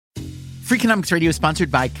Freakonomics Radio is sponsored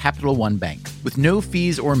by Capital One Bank. With no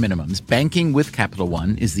fees or minimums, banking with Capital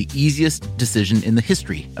One is the easiest decision in the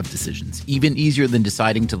history of decisions, even easier than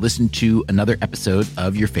deciding to listen to another episode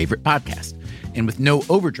of your favorite podcast. And with no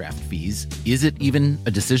overdraft fees, is it even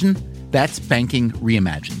a decision? That's banking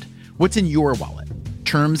reimagined. What's in your wallet?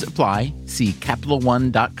 Terms apply. See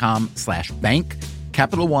CapitalOne.com/bank.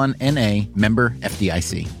 Capital One N.A. member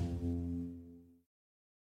FDIC.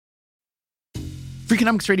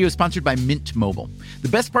 Freakonomics Radio is sponsored by Mint Mobile. The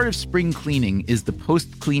best part of spring cleaning is the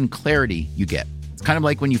post-clean clarity you get. It's kind of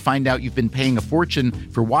like when you find out you've been paying a fortune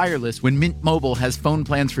for wireless when Mint Mobile has phone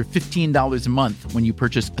plans for $15 a month when you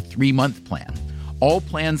purchase a 3-month plan. All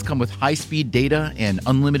plans come with high-speed data and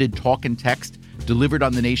unlimited talk and text delivered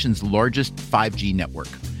on the nation's largest 5G network.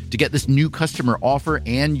 To get this new customer offer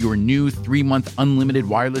and your new 3-month unlimited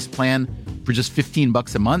wireless plan for just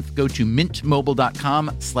 $15 a month, go to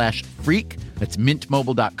mintmobile.com/freak. That's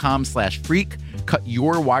mintmobile.com/freak. Cut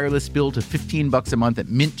your wireless bill to $15 a month at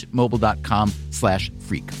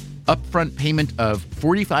mintmobile.com/freak. Upfront payment of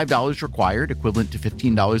 $45 required, equivalent to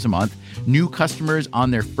 $15 a month. New customers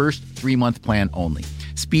on their first 3-month plan only.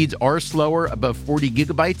 Speeds are slower, above 40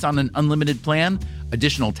 gigabytes on an unlimited plan.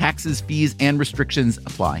 Additional taxes, fees, and restrictions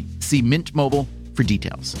apply. See Mint Mobile for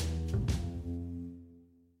details.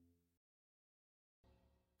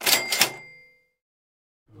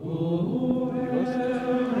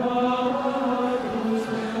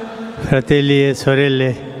 Fratelli e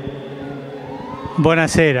sorelle,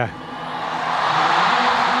 buonasera.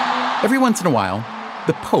 Every once in a while,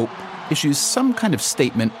 the Pope issues some kind of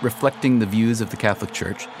statement reflecting the views of the Catholic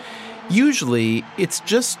Church. Usually, it's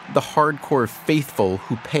just the hardcore faithful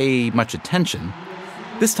who pay much attention.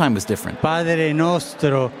 This time was different. Padre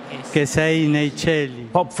nostro che sei nei cieli.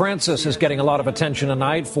 Pope Francis is getting a lot of attention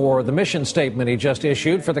tonight for the mission statement he just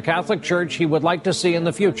issued for the Catholic Church he would like to see in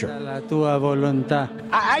the future. La tua volontà.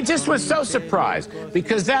 I just was so surprised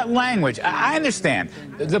because that language, I understand.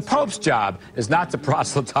 The Pope's job is not to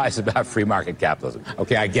proselytize about free market capitalism.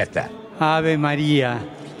 Okay, I get that. Ave Maria,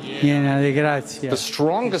 piena di grazia. The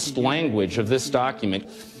strongest language of this document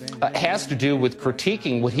has to do with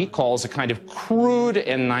critiquing what he calls a kind of crude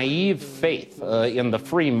and naive faith in the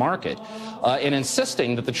free market, and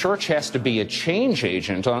insisting that the church has to be a change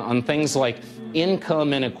agent on things like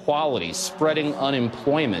income inequality, spreading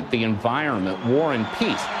unemployment, the environment, war and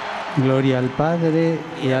peace. Gloria al Padre,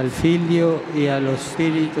 e al Figlio, e allo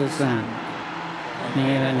Spirito Santo.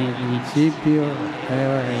 Era nel principio, e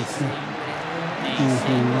ora e sempre.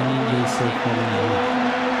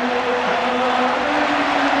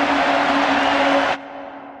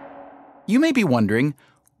 You may be wondering,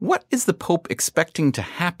 what is the Pope expecting to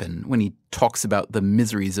happen when he talks about the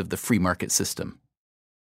miseries of the free market system?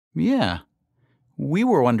 Yeah, we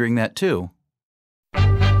were wondering that too.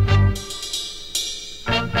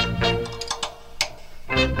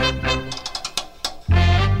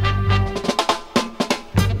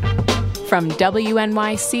 From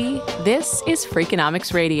WNYC, this is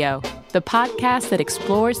Freakonomics Radio, the podcast that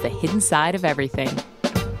explores the hidden side of everything.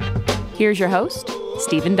 Here's your host,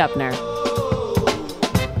 Stephen Dubner.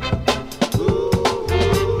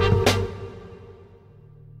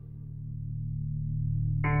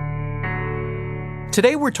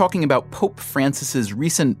 Today we're talking about Pope Francis's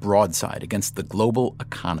recent broadside against the global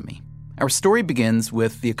economy. Our story begins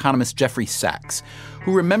with the economist Jeffrey Sachs,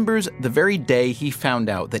 who remembers the very day he found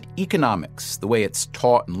out that economics, the way it's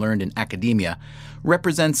taught and learned in academia,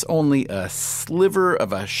 represents only a sliver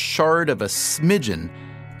of a shard of a smidgen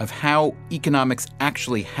of how economics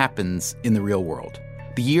actually happens in the real world.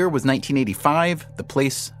 The year was 1985, the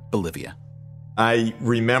place, Bolivia. I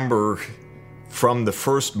remember from the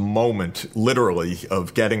first moment, literally,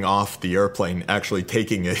 of getting off the airplane, actually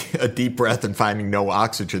taking a deep breath and finding no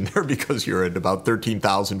oxygen there because you're at about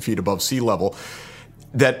 13,000 feet above sea level,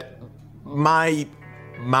 that my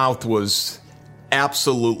mouth was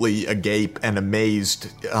absolutely agape and amazed,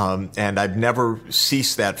 and I've never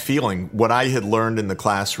ceased that feeling. What I had learned in the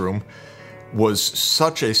classroom was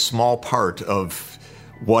such a small part of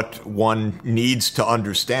what one needs to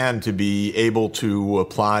understand to be able to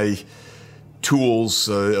apply tools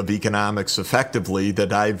of economics effectively,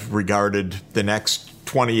 that I've regarded the next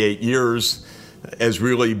 28 years as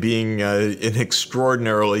really being an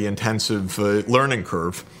extraordinarily intensive learning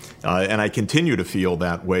curve. And I continue to feel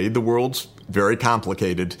that way. The world's very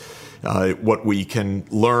complicated. What we can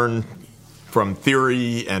learn from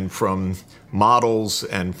theory and from models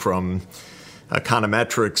and from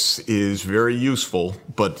econometrics is very useful,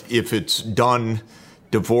 but if it's done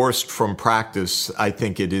divorced from practice, I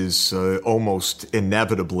think it is almost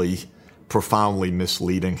inevitably profoundly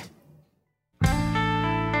misleading.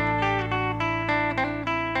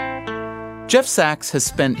 Jeff Sachs has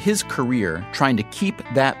spent his career trying to keep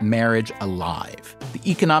that marriage alive.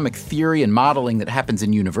 The economic theory and modeling that happens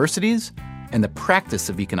in universities and the practice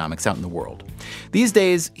of economics out in the world. These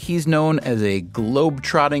days, he's known as a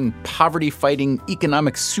globe-trotting, poverty-fighting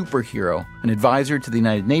economic superhero, an advisor to the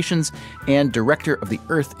United Nations, and director of the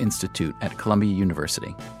Earth Institute at Columbia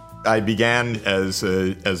University. I began as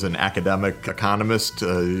an academic economist,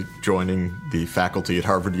 joining the faculty at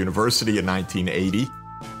Harvard University in 1980.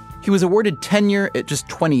 He was awarded tenure at just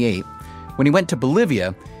 28. When he went to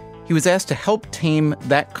Bolivia, he was asked to help tame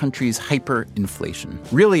that country's hyperinflation.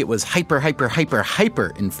 Really, it was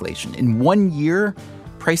hyperinflation. In 1 year,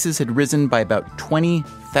 prices had risen by about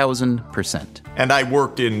 20,000%. And I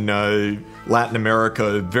worked in Latin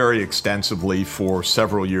America very extensively for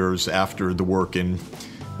several years after the work in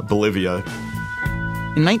Bolivia.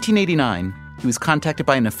 In 1989, he was contacted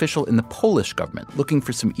by an official in the Polish government looking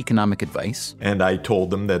for some economic advice. And I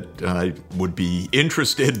told them that I would be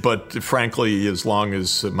interested, but frankly, as long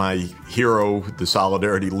as my hero, the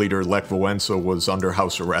Solidarity leader, Lech Wałęsa, was under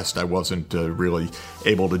house arrest, I wasn't really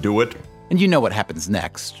able to do it. And you know what happens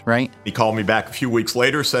next, right? He called me back a few weeks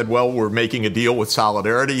later, said, well, we're making a deal with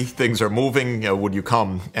Solidarity. Things are moving. Would you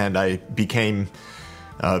come? And I became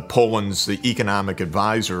Poland's economic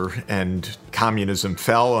advisor, and communism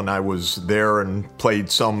fell, and I was there and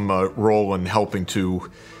played some role in helping to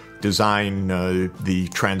design the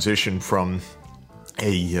transition from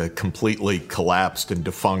a completely collapsed and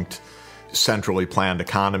defunct centrally planned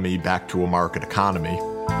economy back to a market economy.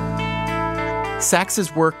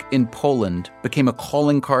 Sachs's work in Poland became a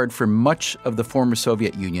calling card for much of the former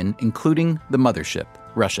Soviet Union, including the mothership,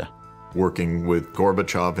 Russia. Working with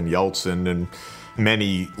Gorbachev and Yeltsin and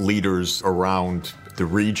many leaders around the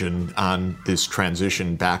region on this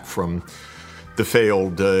transition back from the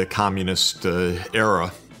failed communist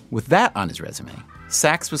era. With that on his resume,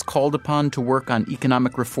 Sachs was called upon to work on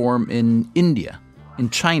economic reform in India, in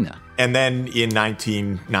China. And then in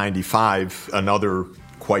 1995, another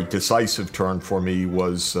quite decisive turn for me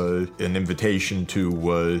was an invitation to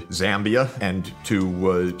Zambia and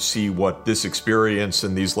to see what this experience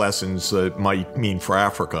and these lessons might mean for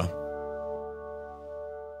Africa.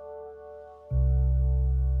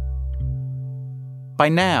 By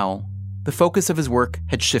now, the focus of his work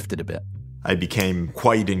had shifted a bit. I became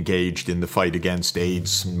quite engaged in the fight against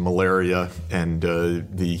AIDS and malaria and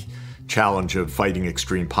the challenge of fighting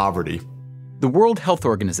extreme poverty. The World Health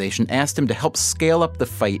Organization asked him to help scale up the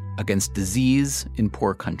fight against disease in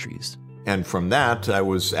poor countries. And from that, I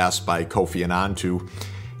was asked by Kofi Annan to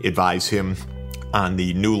advise him on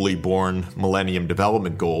the newly born Millennium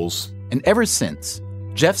Development Goals. And ever since,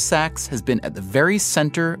 Jeff Sachs has been at the very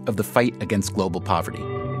center of the fight against global poverty.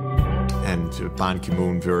 And Ban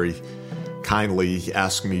Ki-moon very kindly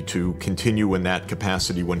asked me to continue in that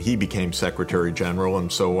capacity when he became Secretary General,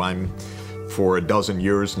 and so I'm, for a dozen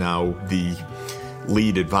years now, the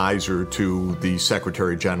lead advisor to the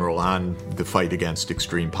Secretary General on the fight against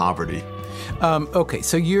extreme poverty. Okay,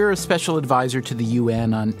 so you're a special advisor to the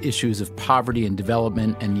UN on issues of poverty and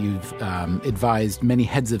development, and you've advised many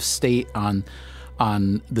heads of state on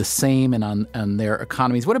the same and on their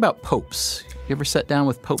economies. What about popes? You ever sat down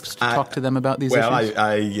with popes to talk to them about these issues? Well,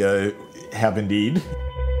 I have indeed.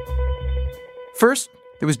 First,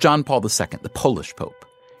 there was John Paul II, the Polish pope.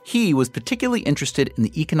 He was particularly interested in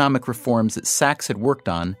the economic reforms that Sachs had worked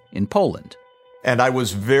on in Poland. And I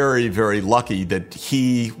was very, very lucky that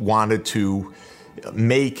he wanted to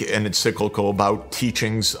make an encyclical about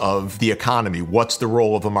teachings of the economy. What's the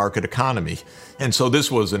role of a market economy? And so this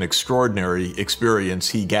was an extraordinary experience.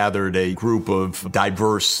 He gathered a group of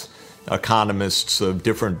diverse economists of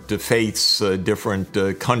different faiths,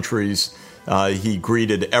 different countries. He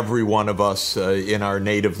greeted every one of us in our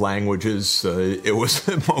native languages. It was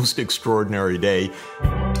the most extraordinary day.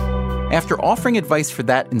 After offering advice for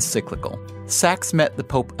that encyclical, Sachs met the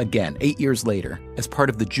Pope again 8 years later as part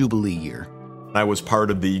of the Jubilee year. I was part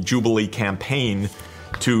of the Jubilee campaign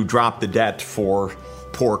to drop the debt for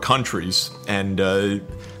poor countries, and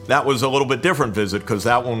that was a little bit different visit because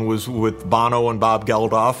that one was with Bono and Bob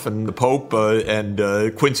Geldof and the Pope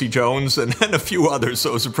and Quincy Jones and a few others, so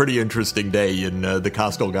it was a pretty interesting day in the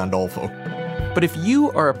Castel Gandolfo. But if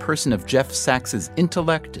you are a person of Jeff Sachs's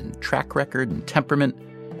intellect and track record and temperament,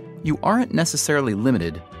 you aren't necessarily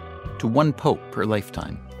limited to one pope per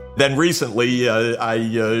lifetime. Then recently,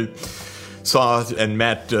 I saw and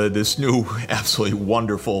met this new, absolutely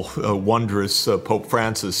wonderful, wondrous Pope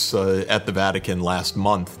Francis at the Vatican last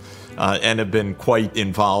month, and have been quite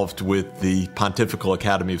involved with the Pontifical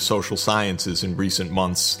Academy of Social Sciences in recent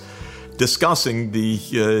months, discussing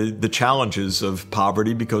the challenges of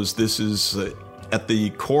poverty, because this is at the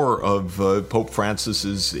core of Pope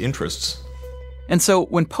Francis's interests. And so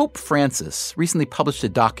when Pope Francis recently published a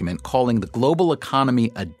document calling the global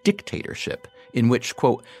economy a dictatorship, in which,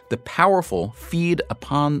 quote, the powerful feed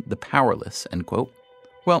upon the powerless, end quote,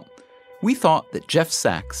 well, we thought that Jeff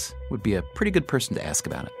Sachs would be a pretty good person to ask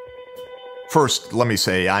about it. First, let me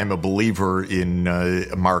say I'm a believer in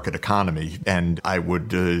a market economy, and I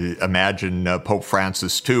would imagine Pope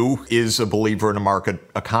Francis, too, is a believer in a market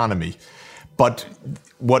economy. But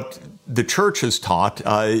what the Church has taught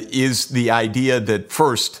is the idea that,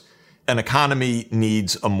 first, an economy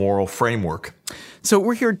needs a moral framework. So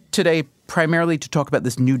we're here today primarily to talk about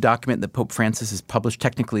this new document that Pope Francis has published.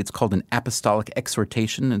 Technically, it's called an Apostolic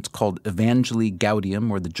Exhortation. It's called Evangelii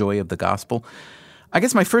Gaudium, or the Joy of the Gospel. I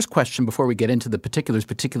guess my first question before we get into the particulars,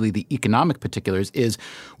 particularly the economic particulars, is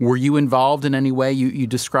were you involved in any way? You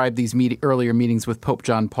described these earlier meetings with Pope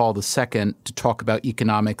John Paul II to talk about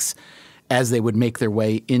economics as they would make their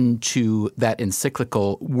way into that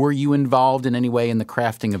encyclical. Were you involved in any way in the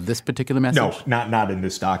crafting of this particular message? No, not in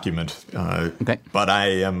this document. Okay. But I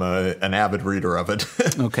am an avid reader of it.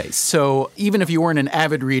 Okay. So even if you weren't an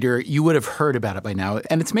avid reader, you would have heard about it by now.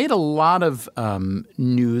 And it's made a lot of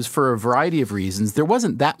news for a variety of reasons. There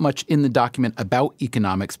wasn't that much in the document about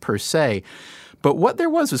economics per se. But what there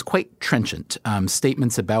was quite trenchant.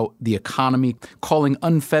 Statements about the economy, calling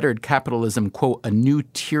unfettered capitalism, quote, a new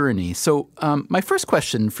tyranny. So my first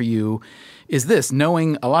question for you is this.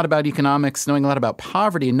 Knowing a lot about economics, knowing a lot about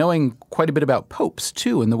poverty, and knowing quite a bit about popes,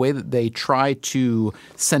 too, and the way that they try to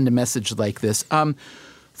send a message like this.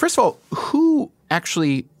 First of all, who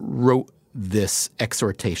actually wrote this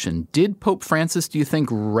exhortation? Did Pope Francis, do you think,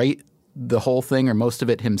 write the whole thing or most of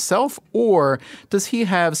it himself, or does he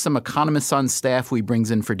have some economists on staff who he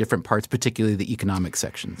brings in for different parts, particularly the economic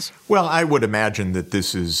sections? Well, I would imagine that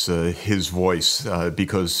this is his voice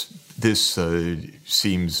because this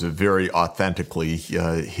seems very authentically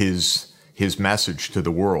his message to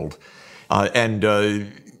the world.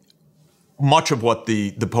 And much of what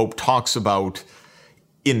the Pope talks about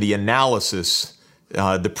in the analysis,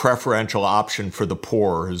 the preferential option for the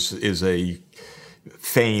poor is a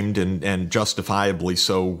famed and justifiably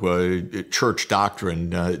so church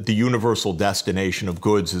doctrine. The universal destination of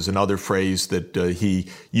goods is another phrase that he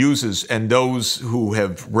uses. And those who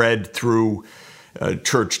have read through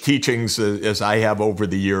church teachings, as I have over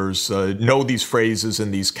the years, know these phrases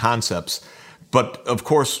and these concepts. But of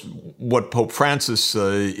course, what Pope Francis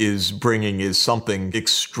is bringing is something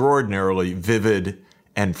extraordinarily vivid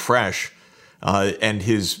and fresh. And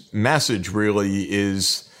his message really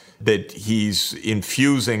is that he's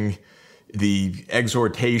infusing the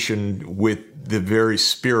exhortation with the very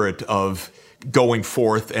spirit of going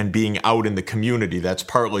forth and being out in the community. That's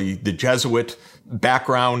partly the Jesuit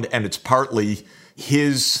background, and it's partly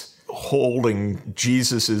his holding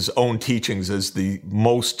Jesus's own teachings as the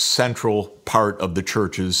most central part of the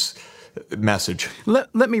Church's message.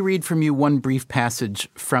 Let me read from you one brief passage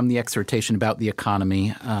from the exhortation about the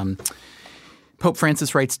economy. Pope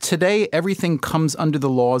Francis writes, "Today, everything comes under the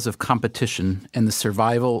laws of competition and the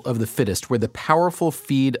survival of the fittest, where the powerful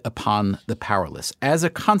feed upon the powerless. As a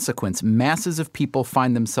consequence, masses of people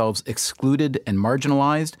find themselves excluded and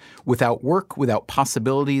marginalized, without work, without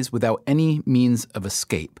possibilities, without any means of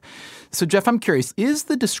escape." So, Jeff, I'm curious, is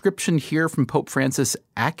the description here from Pope Francis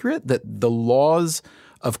accurate, that the laws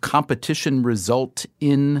of competition result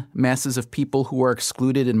in masses of people who are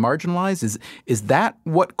excluded and marginalized? Is that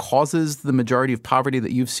what causes the majority of poverty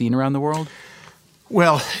that you've seen around the world?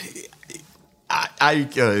 Well,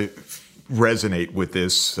 I resonate with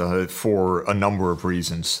this for a number of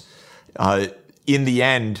reasons. In the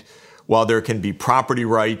end, while there can be property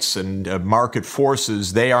rights and market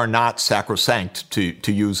forces, they are not sacrosanct,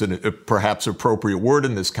 to use a perhaps appropriate word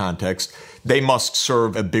in this context. They must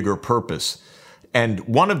serve a bigger purpose. And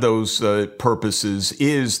one of those purposes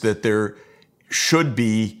is that there should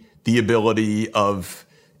be the ability of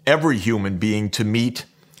every human being to meet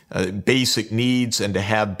basic needs and to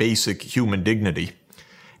have basic human dignity.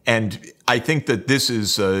 And I think that this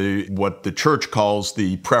is what the Church calls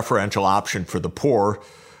the preferential option for the poor.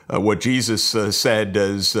 What Jesus said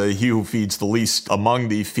as he who feeds the least among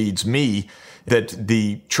thee feeds me, that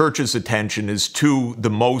the Church's attention is to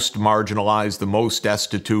the most marginalized, the most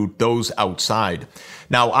destitute, those outside.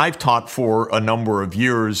 Now, I've taught for a number of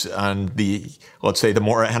years on the, let's say, the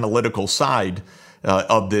more analytical side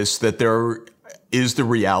of this, that there is the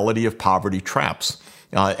reality of poverty traps.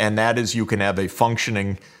 And that is, you can have a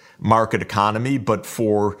functioning market economy, but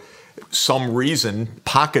for some reason,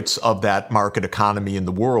 pockets of that market economy in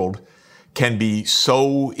the world can be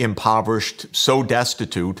so impoverished, so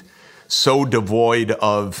destitute, so devoid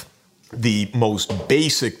of the most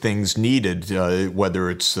basic things needed, whether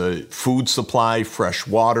it's food supply, fresh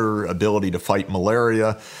water, ability to fight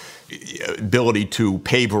malaria, ability to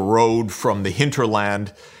pave a road from the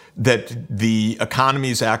hinterland, that the economy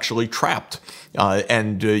is actually trapped.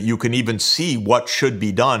 And you can even see what should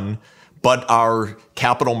be done, but our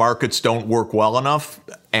capital markets don't work well enough,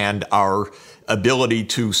 and our ability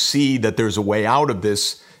to see that there's a way out of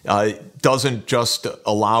this doesn't just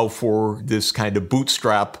allow for this kind of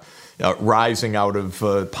bootstrap rising out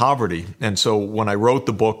of poverty. And so when I wrote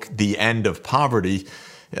the book, The End of Poverty,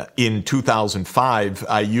 in 2005,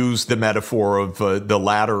 I used the metaphor of the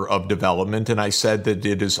ladder of development, and I said that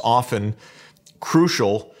it is often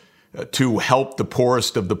crucial to help the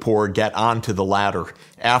poorest of the poor get onto the ladder.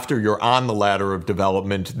 After you're on the ladder of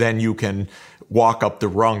development, then you can walk up the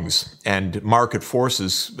rungs, and market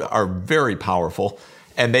forces are very powerful,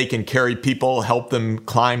 and they can carry people, help them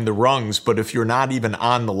climb the rungs. But if you're not even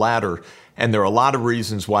on the ladder, and there are a lot of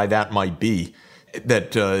reasons why that might be,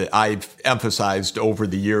 that I've emphasized over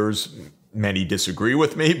the years. Many disagree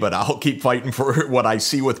with me, but I'll keep fighting for what I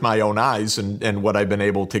see with my own eyes and what I've been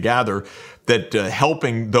able to gather, that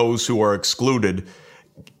helping those who are excluded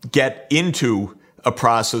get into a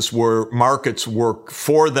process where markets work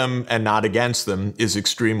for them and not against them is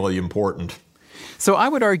extremely important. So I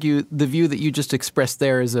would argue the view that you just expressed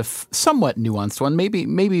there is a somewhat nuanced one, maybe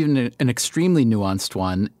even an extremely nuanced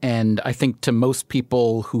one. And I think to most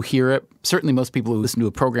people who hear it, certainly most people who listen to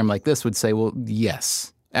a program like this would say, well,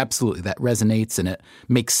 yes, absolutely, that resonates and it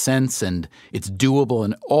makes sense and it's doable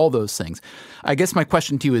and all those things. I guess my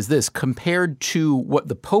question to you is this: compared to what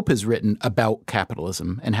the Pope has written about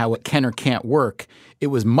capitalism and how it can or can't work, it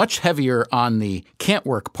was much heavier on the can't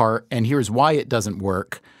work part, and here's why it doesn't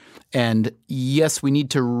work. And yes, we need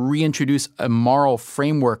to reintroduce a moral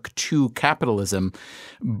framework to capitalism.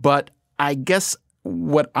 But I guess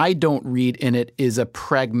what I don't read in it is a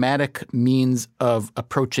pragmatic means of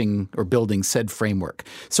approaching or building said framework.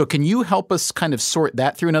 So can you help us kind of sort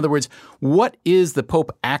that through? In other words, what is the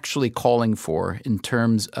Pope actually calling for in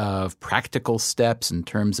terms of practical steps, in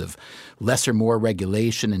terms of less or more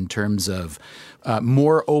regulation, in terms of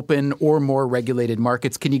more open or more regulated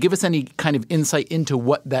markets? Can you give us any kind of insight into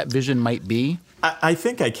what that vision might be? I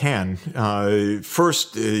think I can.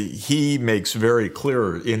 First, he makes very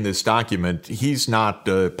clear in this document, he's not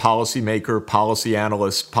a policymaker, policy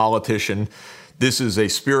analyst, politician. This is a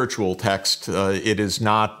spiritual text. It is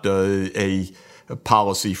not a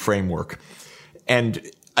policy framework. And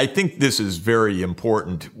I think this is very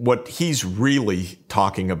important. What he's really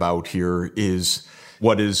talking about here is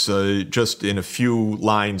what is just in a few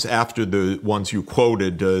lines after the ones you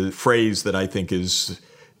quoted, a phrase that I think is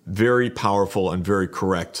very powerful and very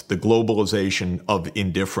correct: the globalization of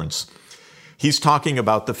indifference. He's talking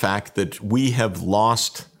about the fact that we have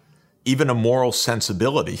lost even a moral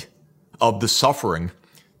sensibility of the suffering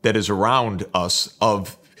that is around us,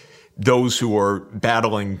 of those who are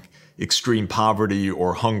battling extreme poverty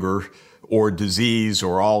or hunger or disease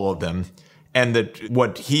or all of them. And that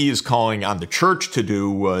what he is calling on the church to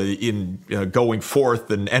do in going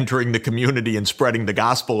forth and entering the community and spreading the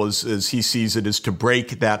gospel, as he sees it, is to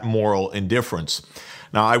break that moral indifference.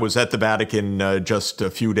 Now, I was at the Vatican just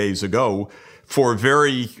a few days ago for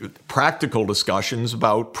very practical discussions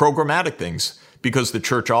about programmatic things, because the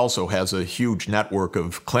church also has a huge network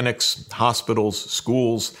of clinics, hospitals,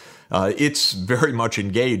 schools. It's very much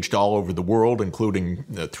engaged all over the world, including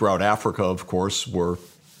throughout Africa, of course, where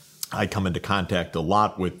I come into contact a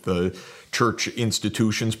lot with church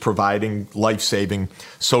institutions providing life-saving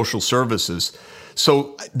social services.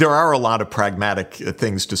 So there are a lot of pragmatic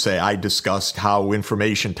things to say. I discussed how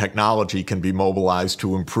information technology can be mobilized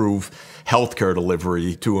to improve healthcare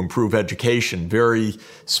delivery, to improve education, very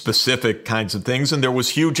specific kinds of things. And there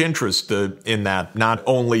was huge interest in that, not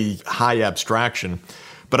only high abstraction.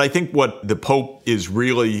 But I think what the Pope is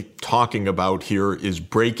really talking about here is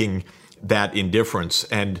breaking that indifference.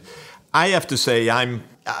 And I have to say,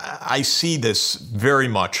 I see this very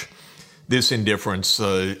much, this indifference.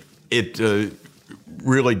 It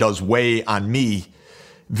really does weigh on me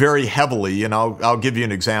very heavily. And I'll give you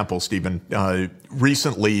an example, Stephen.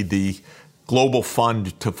 Recently, the Global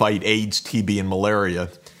Fund to Fight AIDS, TB, and Malaria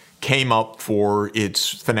came up for its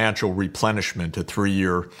financial replenishment, a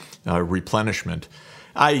 3-year replenishment.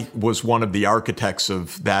 I was one of the architects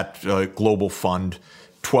of that global fund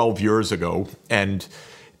 12 years ago. And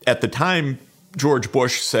at the time, George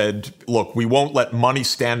Bush said, look, we won't let money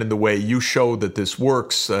stand in the way. You show that this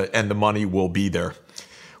works and the money will be there.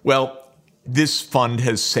 Well, this fund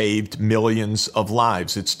has saved millions of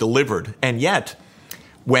lives. It's delivered. And yet,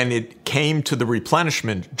 when it came to the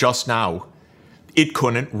replenishment just now, it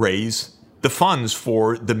couldn't raise the funds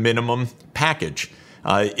for the minimum package.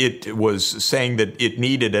 It was saying that it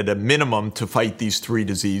needed at a minimum to fight these three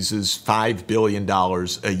diseases $5 billion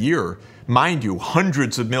a year. Mind you,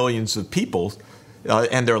 hundreds of millions of people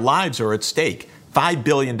and their lives are at stake. $5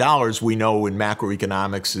 billion we know in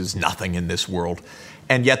macroeconomics is nothing in this world.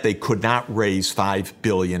 And yet they could not raise $5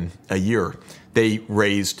 billion a year. They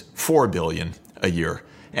raised $4 billion a year.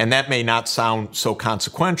 And that may not sound so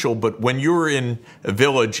consequential, but when you're in a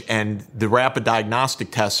village and the rapid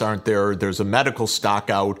diagnostic tests aren't there, there's a medical stock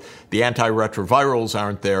out, the antiretrovirals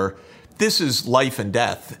aren't there, this is life and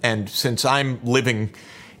death. And since I'm living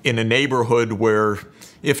in a neighborhood where,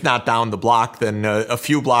 if not down the block, then a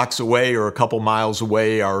few blocks away or a couple miles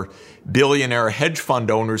away are billionaire hedge fund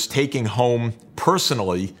owners taking home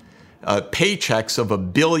personally paychecks of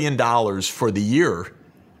 $1 billion for the year,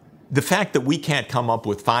 the fact that we can't come up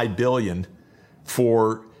with $5 billion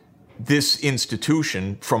for this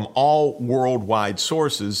institution from all worldwide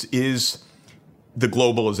sources is the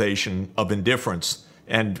globalization of indifference.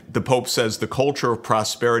 And the Pope says the culture of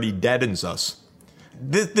prosperity deadens us.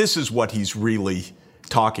 This is what he's really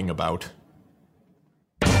talking about.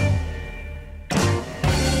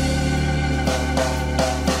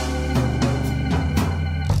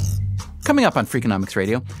 Coming up on Freakonomics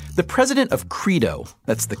Radio, the president of CREDO,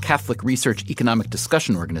 that's the Catholic Research Economic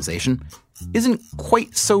Discussion Organization, isn't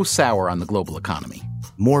quite so sour on the global economy.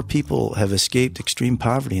 More people have escaped extreme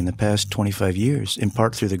poverty in the past 25 years, in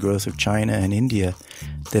part through the growth of China and India,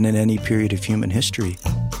 than in any period of human history.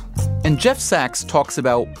 And Jeff Sachs talks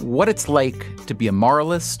about what it's like to be a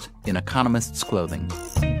moralist in economist's clothing.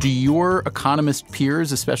 Do your economist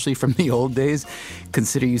peers, especially from the old days,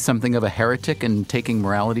 consider you something of a heretic and taking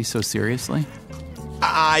morality so seriously?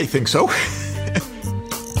 I think so.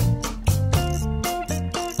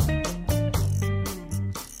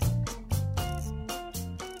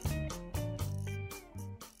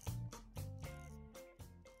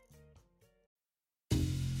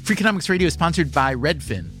 Freakonomics Radio is sponsored by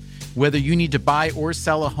Redfin. Whether you need to buy or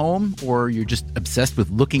sell a home, or you're just obsessed with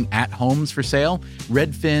looking at homes for sale,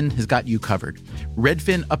 Redfin has got you covered.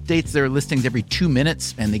 Redfin updates their listings every 2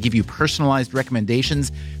 minutes, and they give you personalized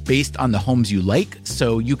recommendations based on the homes you like,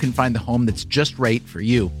 so you can find the home that's just right for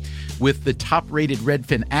you. With the top-rated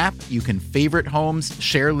Redfin app, you can favorite homes,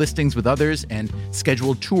 share listings with others, and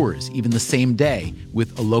schedule tours even the same day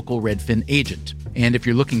with a local Redfin agent. And if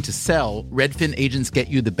you're looking to sell, Redfin agents get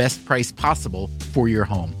you the best price possible for your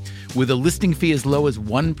home. With a listing fee as low as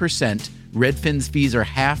 1%, Redfin's fees are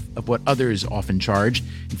half of what others often charge.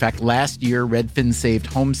 In fact, last year, Redfin saved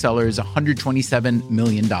home sellers $127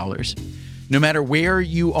 million. No matter where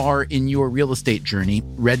you are in your real estate journey,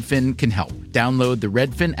 Redfin can help. Download the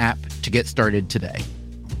Redfin app to get started today.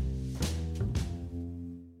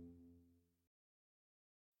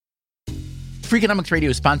 Freakonomics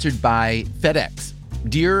Radio is sponsored by FedEx.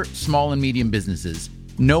 Dear small and medium businesses,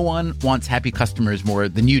 no one wants happy customers more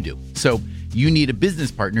than you do. So you need a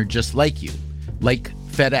business partner just like you, like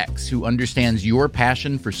FedEx, who understands your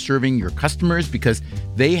passion for serving your customers because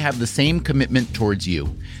they have the same commitment towards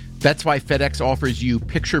you. That's why FedEx offers you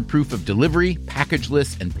picture proof of delivery,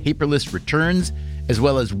 packageless and paperless returns, as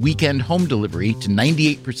well as weekend home delivery to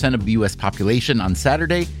 98% of the U.S. population on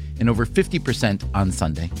Saturday and over 50% on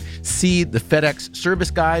Sunday. See the FedEx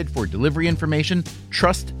service guide for delivery information.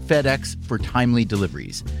 Trust FedEx for timely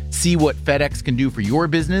deliveries. See what FedEx can do for your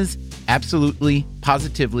business. Absolutely,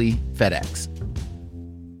 positively FedEx.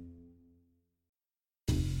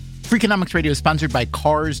 Freakonomics Radio is sponsored by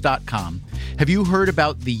Cars.com. Have you heard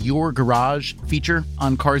about the Your Garage feature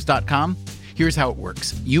on Cars.com? Here's how it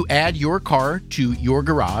works. You add your car to your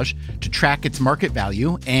garage to track its market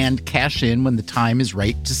value and cash in when the time is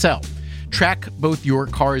right to sell. Track both your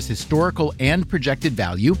car's historical and projected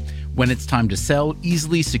value. When it's time to sell,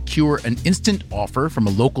 easily secure an instant offer from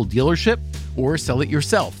a local dealership or sell it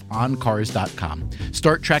yourself on Cars.com.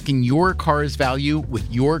 Start tracking your car's value with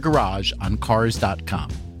your garage on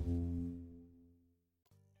Cars.com.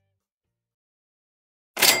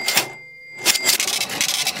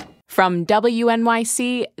 From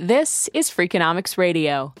WNYC, this is Freakonomics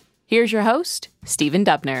Radio. Here's your host, Stephen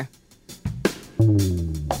Dubner.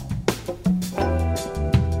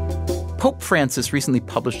 Pope Francis recently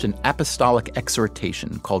published an apostolic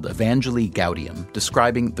exhortation called Evangelii Gaudium,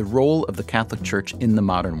 describing the role of the Catholic Church in the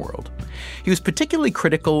modern world. He was particularly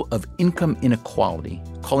critical of income inequality,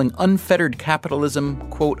 calling unfettered capitalism,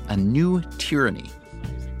 quote, a new tyranny.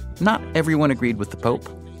 Not everyone agreed with the Pope.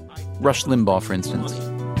 Rush Limbaugh, for instance.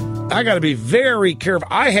 I got to be very careful.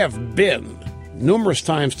 I have been numerous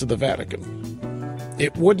times to the Vatican.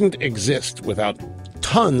 It wouldn't exist without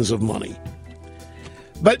tons of money.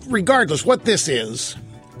 But regardless, what this is,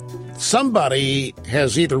 somebody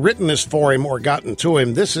has either written this for him or gotten to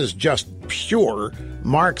him. This is just pure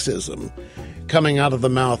Marxism coming out of the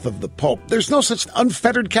mouth of the Pope. There's no such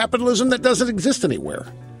unfettered capitalism. that doesn't exist anywhere.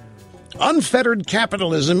 Unfettered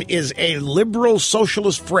capitalism is a liberal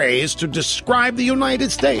socialist phrase to describe the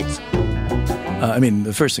United States.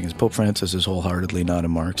 The first thing is Pope Francis is wholeheartedly not a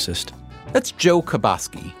Marxist. That's Joe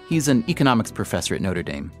Koboski. He's an economics professor at Notre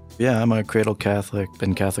Dame. Yeah, I'm a cradle Catholic,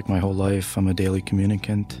 been Catholic my whole life. I'm a daily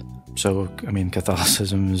communicant. So,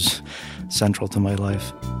 Catholicism is central to my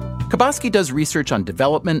life. Koboski does research on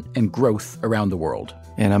development and growth around the world.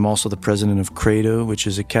 And I'm also the president of CREDO, which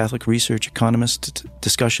is a Catholic research economist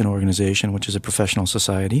discussion organization, which is a professional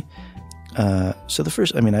society. So the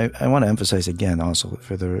first, I want to emphasize again also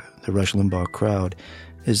for the Rush Limbaugh crowd,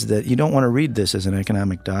 is that you don't want to read this as an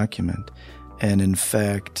economic document. And in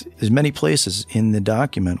fact, there's many places in the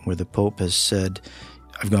document where the Pope has said,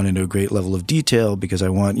 I've gone into a great level of detail because I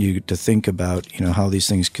want you to think about, how these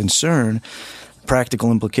things concern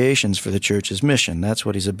practical implications for the church's mission. That's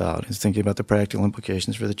what he's about. He's thinking about the practical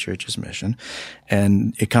implications for the church's mission.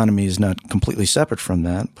 And economy is not completely separate from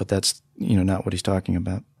that, but that's, not what he's talking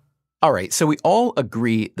about. All right, so we all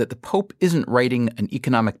agree that the Pope isn't writing an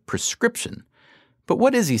economic prescription. But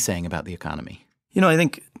what is he saying about the economy? I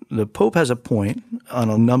think the Pope has a point on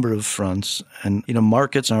a number of fronts. And,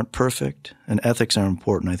 markets aren't perfect and ethics are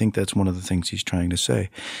important. I think that's one of the things he's trying to say.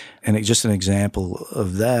 And just an example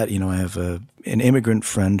of that, I have an immigrant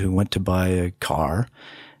friend who went to buy a car.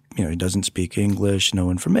 He doesn't speak English,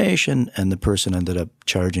 no information, and the person ended up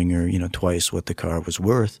charging her, twice what the car was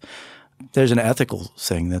worth. There's an ethical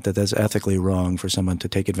thing that's ethically wrong for someone to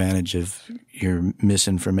take advantage of your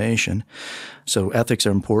misinformation. So ethics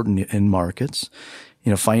are important in markets.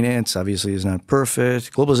 Finance obviously is not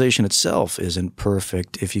perfect. Globalization itself isn't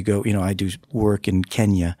perfect. If you go, I do work in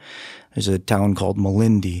Kenya. There's a town called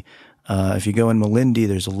Malindi. If you go in Malindi,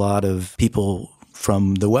 there's a lot of people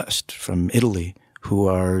from the West, from Italy, who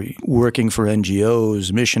are working for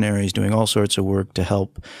NGOs, missionaries, doing all sorts of work to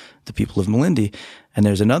help the people of Malindi. And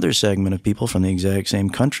there's another segment of people from the exact same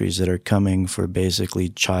countries that are coming for basically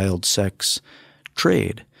child sex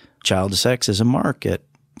trade. Child sex is a market.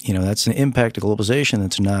 That's an impact of globalization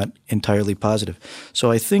that's not entirely positive. So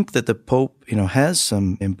I think that the Pope, has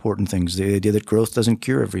some important things. The idea that growth doesn't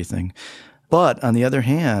cure everything. But on the other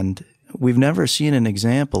hand, we've never seen an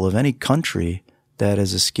example of any country that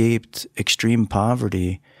has escaped extreme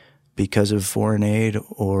poverty because of foreign aid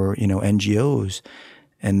or, NGOs.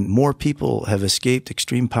 And more people have escaped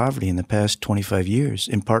extreme poverty in the past 25 years,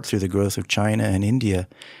 in part through the growth of China and India,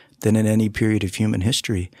 than in any period of human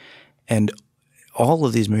history. And all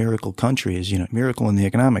of these miracle countries, miracle in the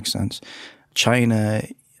economic sense, China,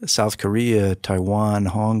 South Korea, Taiwan,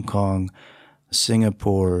 Hong Kong,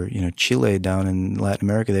 Singapore, Chile down in Latin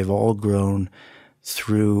America, they've all grown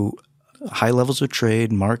through high levels of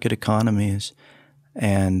trade, market economies,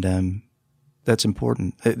 and that's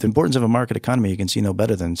important. The importance of a market economy you can see no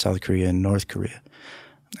better than South Korea and North Korea.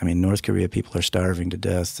 North Korea, people are starving to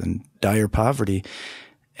death and dire poverty,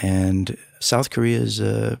 and South Korea is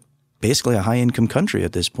basically a high-income country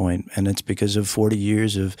at this point, and it's because of 40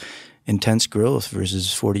 years of intense growth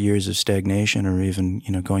versus 40 years of stagnation or even,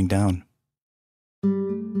 going down.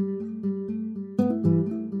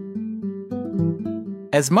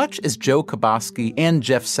 As much as Joe Koboski and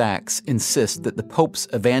Jeff Sachs insist that the Pope's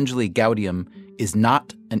Evangelii Gaudium is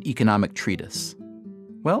not an economic treatise,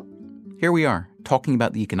 well, here we are, talking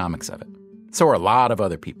about the economics of it. So are a lot of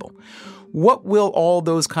other people. What will all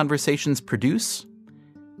those conversations produce?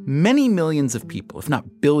 Many millions of people, if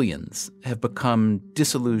not billions, have become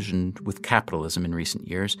disillusioned with capitalism in recent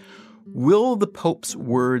years. Will the Pope's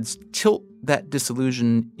words tilt that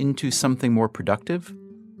disillusion into something more productive?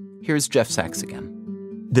 Here's Jeff Sachs again.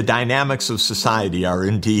 The dynamics of society are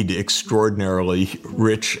indeed extraordinarily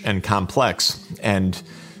rich and complex. And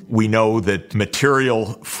we know that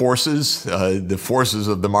material forces, the forces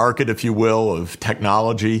of the market, if you will, of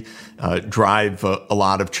technology, drive a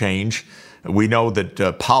lot of change. We know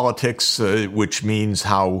that politics, which means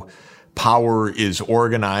how power is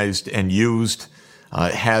organized and used,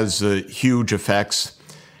 has huge effects.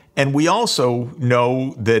 And we also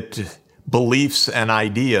know that beliefs and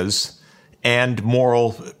ideas and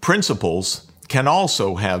moral principles can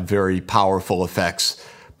also have very powerful effects.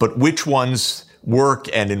 But which ones work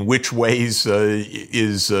and in which ways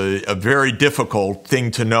is a very difficult thing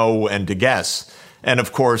to know and to guess. And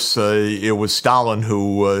of course, it was Stalin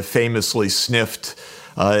who famously sniffed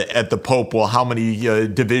at the Pope, well, how many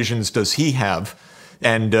divisions does he have?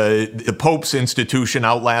 And the Pope's institution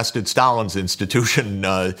outlasted Stalin's institution,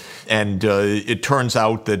 and it turns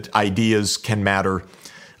out that ideas can matter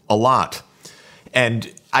a lot.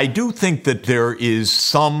 And I do think that there is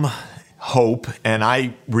some hope, and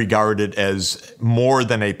I regard it as more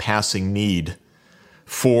than a passing need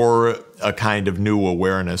for a kind of new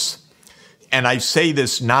awareness. And I say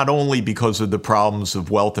this not only because of the problems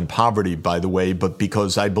of wealth and poverty, by the way, but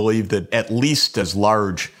because I believe that at least as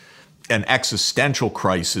large an existential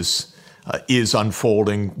crisis is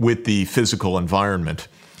unfolding with the physical environment.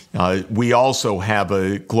 We also have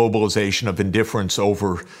a globalization of indifference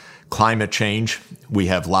over climate change. We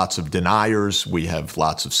have lots of deniers. We have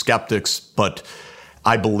lots of skeptics. But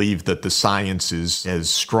I believe that the science is as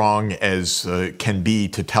strong as can be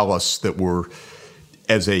to tell us that we're,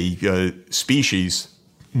 as a species,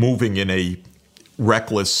 moving in a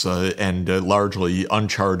reckless and largely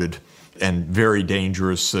uncharted and very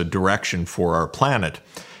dangerous direction for our planet.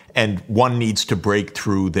 And one needs to break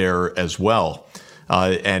through there as well.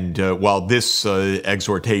 While this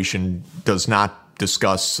exhortation does not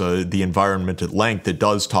discuss the environment at length, it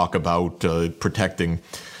does talk about protecting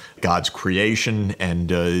God's creation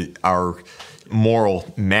and our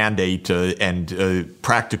moral mandate and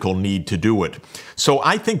practical need to do it. So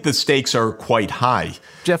I think the stakes are quite high.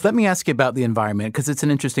 Jeff, let me ask you about the environment, because it's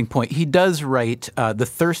an interesting point. He does write, the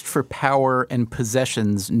thirst for power and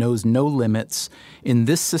possessions knows no limits. In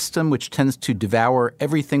this system, which tends to devour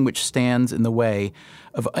everything which stands in the way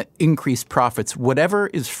of increased profits, whatever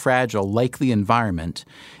is fragile, like the environment,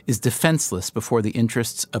 is defenseless before the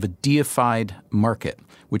interests of a deified market,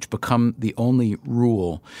 which become the only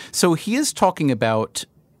rule. So he is talking about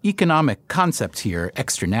economic concepts here,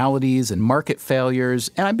 externalities and market failures.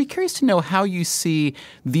 And I'd be curious to know how you see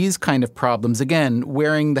these kind of problems, again,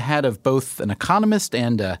 wearing the hat of both an economist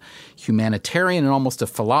and a humanitarian and almost a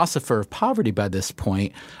philosopher of poverty by this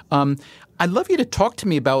point. I'd love you to talk to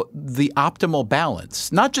me about the optimal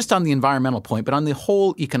balance, not just on the environmental point, but on the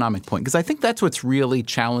whole economic point, because I think that's what's really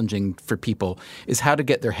challenging for people, is how to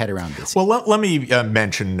get their head around this. Well, let me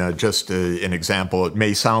mention just an example. It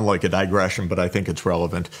may sound like a digression, but I think it's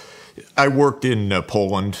relevant. I worked in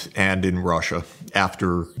Poland and in Russia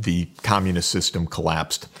after the communist system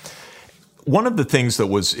collapsed. One of the things that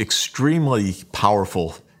was extremely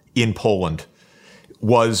powerful in Poland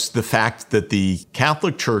was the fact that the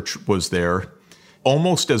Catholic Church was there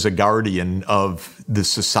almost as a guardian of the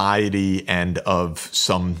society and of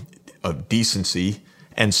some of decency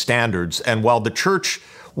and standards. And while the Church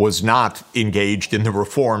was not engaged in the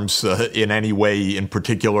reforms in any way in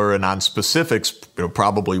particular and on specifics,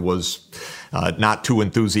 probably was not too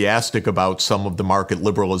enthusiastic about some of the market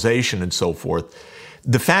liberalization and so forth,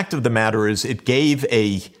 the fact of the matter is it gave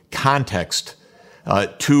a context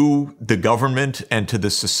to the government and to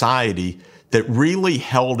the society that really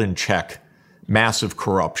held in check massive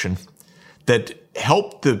corruption, that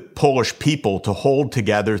helped the Polish people to hold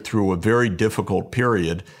together through a very difficult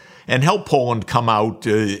period, and helped Poland come out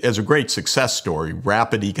as a great success story: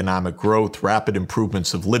 rapid economic growth, rapid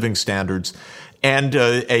improvements of living standards, and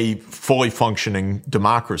a fully functioning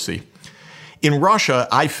democracy. In Russia,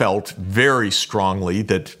 I felt very strongly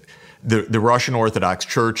that the Russian Orthodox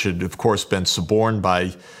Church had, of course, been suborned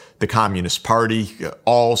by the Communist Party.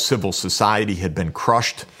 All civil society had been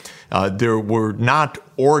crushed. There were not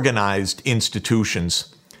organized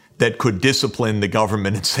institutions that could discipline the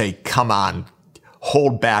government and say, come on,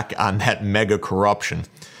 hold back on that mega corruption.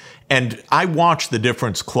 And I watched the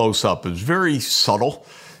difference close up. It was very subtle,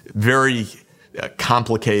 very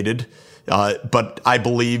complicated, but I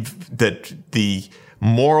believe that the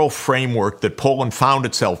moral framework that Poland found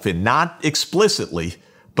itself in, not explicitly,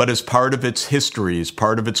 but as part of its history, as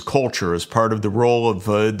part of its culture, as part of the role of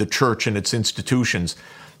the church and its institutions,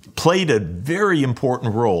 played a very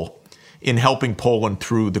important role in helping Poland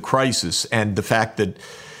through the crisis. And the fact that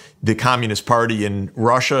the Communist Party in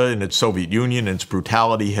Russia and its Soviet Union and its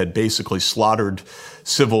brutality had basically slaughtered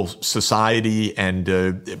civil society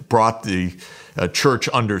and brought the church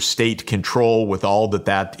under state control with all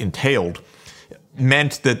that entailed,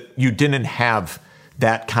 meant that you didn't have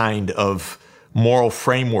that kind of moral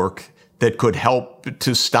framework that could help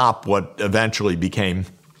to stop what eventually became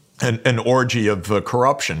an orgy of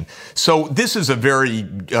corruption. So this is a very,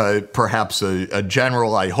 perhaps a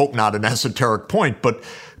general, I hope not an esoteric point, but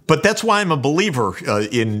that's why I'm a believer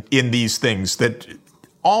in these things, that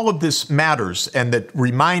all of this matters, and that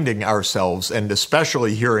reminding ourselves, and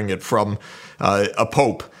especially hearing it from a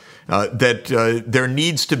pope, that there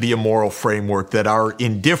needs to be a moral framework, that our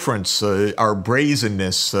indifference, our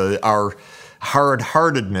brazenness, our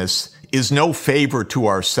hard-heartedness is no favor to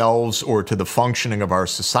ourselves or to the functioning of our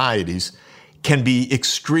societies. can be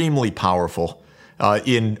extremely powerful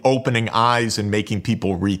in opening eyes and making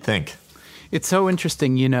people rethink. It's so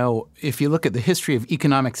interesting, if you look at the history of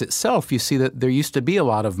economics itself, you see that there used to be a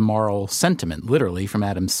lot of moral sentiment, literally from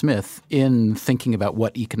Adam Smith, in thinking about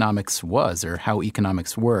what economics was or how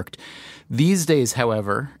economics worked. These days,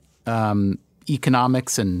 however,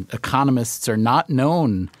 economics and economists are not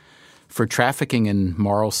known for trafficking in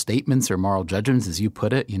moral statements or moral judgments, as you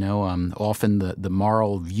put it. Often the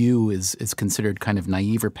moral view is considered kind of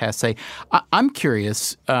naive or passé. I'm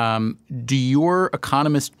curious, do your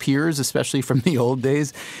economist peers, especially from the old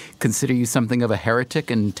days, consider you something of a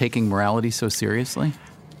heretic in taking morality so seriously?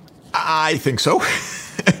 I think so.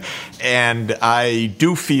 And I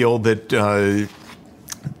do feel that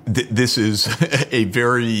this is a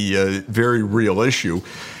very, very real issue.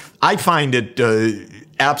 I find it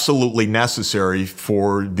absolutely necessary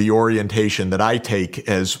for the orientation that I take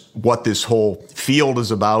as what this whole field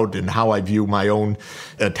is about and how I view my own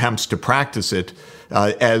attempts to practice it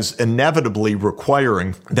as inevitably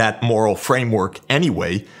requiring that moral framework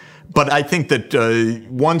anyway. But I think that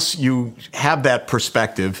once you have that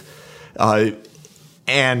perspective,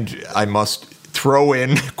 and I must throw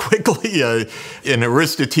in quickly an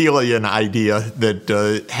Aristotelian idea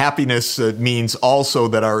that happiness means also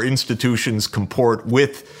that our institutions comport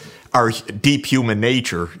with our deep human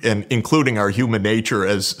nature, and including our human nature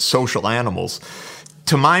as social animals.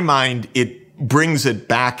 To my mind, it brings it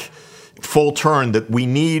back full turn that we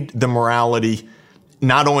need the morality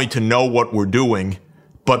not only to know what we're doing,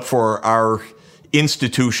 but for our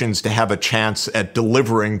institutions to have a chance at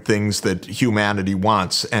delivering things that humanity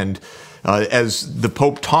wants. And as the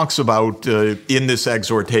Pope talks about in this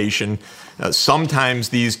exhortation, sometimes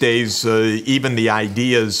these days even the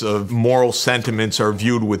ideas of moral sentiments are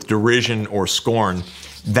viewed with derision or scorn.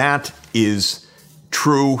 That is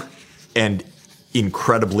true and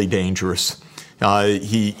incredibly dangerous.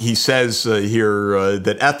 He says here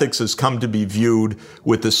that ethics has come to be viewed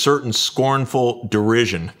with a certain scornful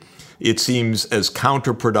derision. It seems as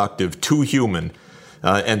counterproductive, too human,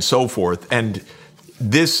 and so forth. And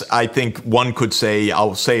this, I think one could say,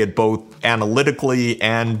 I'll say it both analytically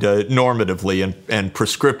and normatively and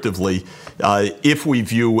prescriptively, if we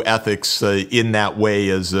view ethics in that way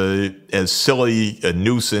as silly, a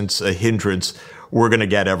nuisance, a hindrance, we're going to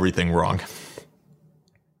get everything wrong.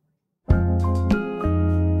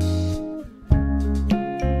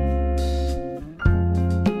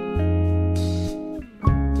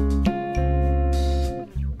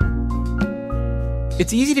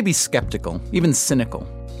 It's easy to be skeptical, even cynical,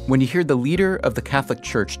 when you hear the leader of the Catholic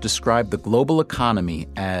Church describe the global economy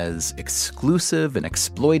as exclusive and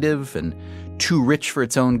exploitive and too rich for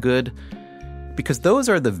its own good, because those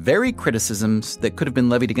are the very criticisms that could have been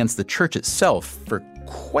levied against the Church itself for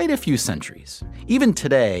quite a few centuries. Even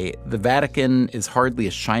today, the Vatican is hardly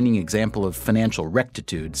a shining example of financial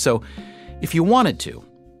rectitude, so if you wanted to,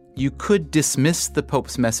 you could dismiss the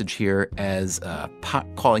Pope's message here as a pot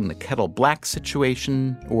calling the kettle black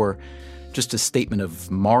situation or just a statement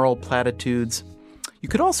of moral platitudes. You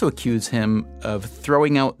could also accuse him of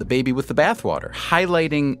throwing out the baby with the bathwater,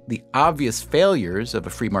 highlighting the obvious failures of a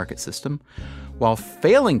free market system while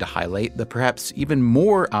failing to highlight the perhaps even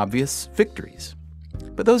more obvious victories.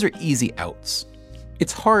 But those are easy outs.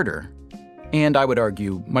 It's harder, and I would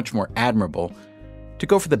argue much more admirable, to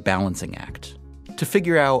go for the balancing act, to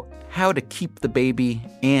figure out how to keep the baby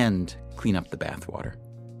and clean up the bathwater.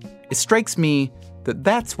 It strikes me that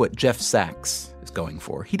that's what Jeff Sachs is going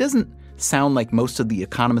for. He doesn't sound like most of the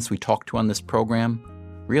economists we talk to on this program.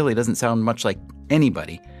 Really doesn't sound much like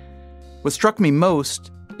anybody. What struck me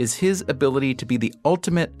most is his ability to be the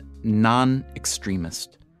ultimate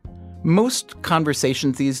non-extremist. Most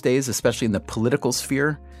conversations these days, especially in the political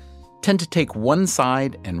sphere, tend to take one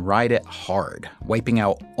side and ride it hard, wiping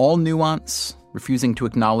out all nuance, refusing to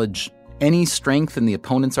acknowledge any strength in the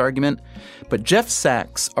opponent's argument. But Jeff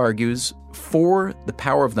Sachs argues for the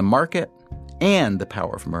power of the market and the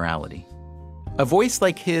power of morality. A voice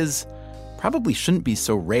like his probably shouldn't be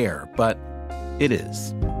so rare, but it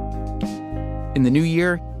is. In the new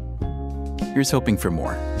year, here's hoping for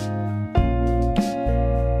more.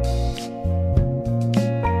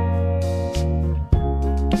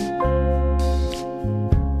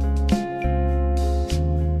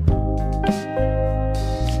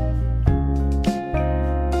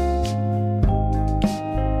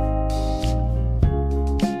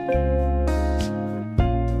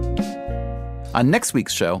 On next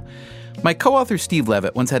week's show, my co-author Steve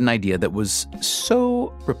Levitt once had an idea that was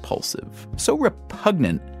so repulsive, so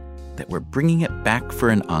repugnant, that we're bringing it back for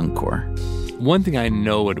an encore. One thing I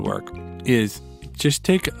know would work is just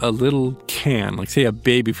take a little can, like say a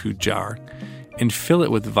baby food jar, and fill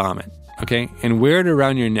it with vomit, okay? And wear it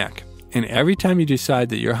around your neck. And every time you decide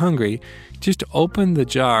that you're hungry, just open the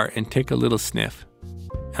jar and take a little sniff.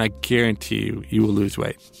 I guarantee you, you will lose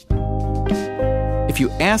weight. If you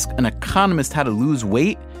ask an economist how to lose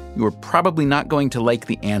weight, you are probably not going to like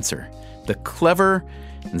the answer. The clever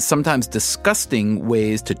and sometimes disgusting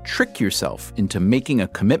ways to trick yourself into making a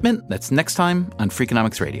commitment. That's next time on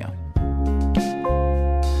Freakonomics Radio.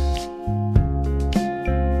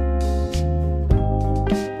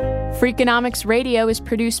 Freakonomics Radio is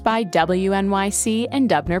produced by WNYC and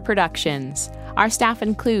Dubner Productions. Our staff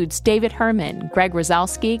includes David Herman, Greg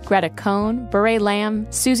Rosalski, Greta Cohn, Beret Lamb,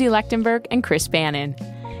 Susie Lechtenberg, and Chris Bannon.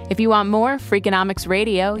 If you want more Freakonomics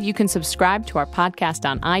Radio, you can subscribe to our podcast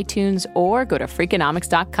on iTunes or go to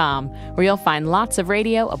Freakonomics.com, where you'll find lots of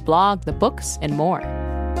radio, a blog, the books, and more.